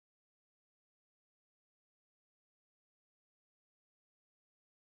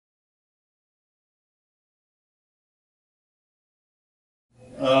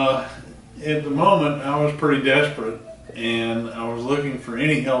At the moment, I was pretty desperate, and I was looking for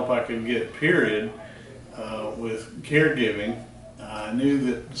any help I could get, period, with caregiving. I knew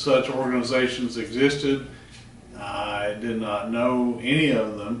that such organizations existed. I did not know any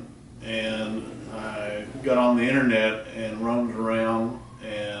of them, and I got on the internet and roamed around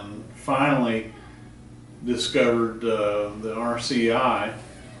and finally discovered the RCI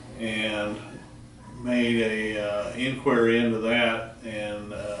and made a inquiry into that,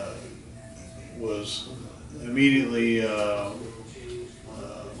 and was immediately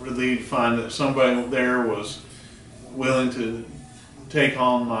relieved to find that somebody there was willing to take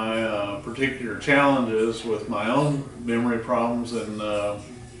on my particular challenges with my own memory problems and the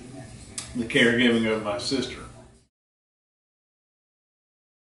caregiving of my sister.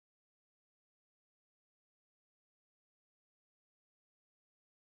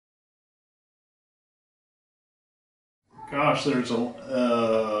 Gosh, there's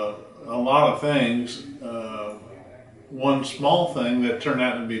a lot of things. One small thing that turned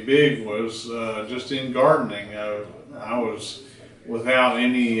out to be big was just in gardening. I was without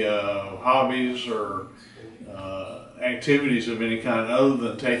any hobbies or activities of any kind other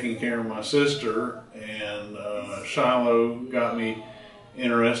than taking care of my sister, and Shiloh got me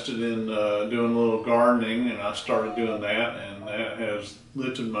interested in doing a little gardening, and I started doing that, and that has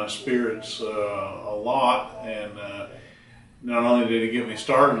lifted my spirits a lot. And not only did he get me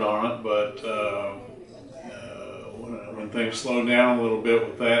started on it, but when things slowed down a little bit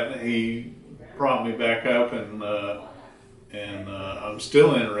with that, he propped me back up, and I'm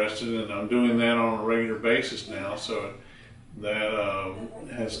still interested, and I'm doing that on a regular basis now, so that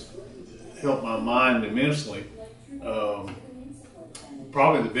has helped my mind immensely.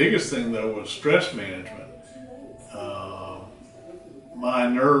 Probably the biggest thing, though, was stress management. My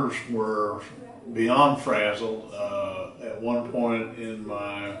nerves were beyond frazzled. At one point in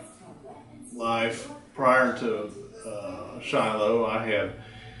my life, prior to Shiloh, I had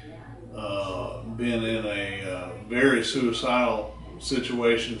been in a very suicidal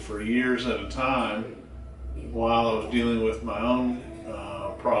situation for years at a time while I was dealing with my own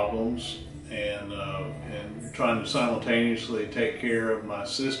problems and trying to simultaneously take care of my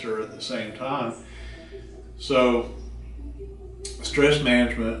sister at the same time. So stress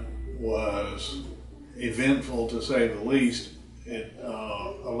management was eventful, to say the least. It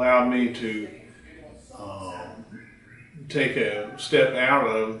allowed me to take a step out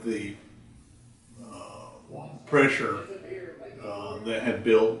of the pressure that had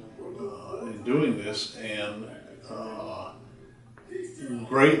built in doing this, and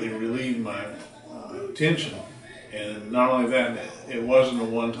greatly relieved my tension. And not only that, it wasn't a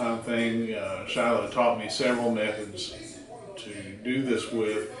one-time thing. Shiloh taught me several methods to do this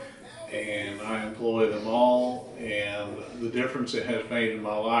with, and I employ them all, and the difference it has made in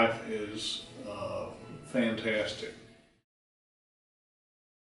my life is fantastic.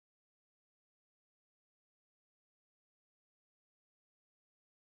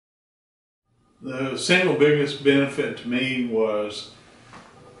 The single biggest benefit to me was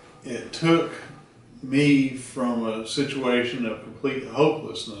it took me from a situation of complete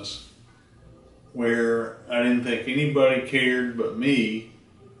hopelessness where I didn't think anybody cared but me,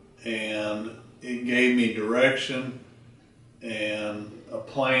 and it gave me direction and a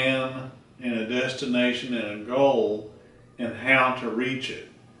plan and a destination and a goal and how to reach it.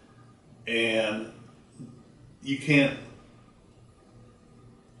 And you can't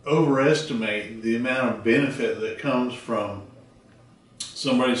overestimate the amount of benefit that comes from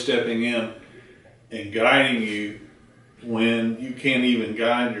somebody stepping in and guiding you when you can't even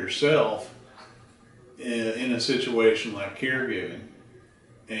guide yourself in a situation like caregiving.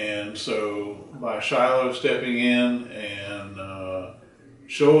 And so by Shiloh stepping in and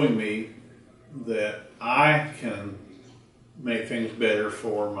showing me that I can make things better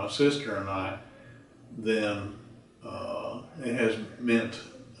for my sister and I, then it has meant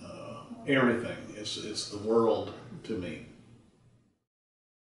everything. It's the world to me.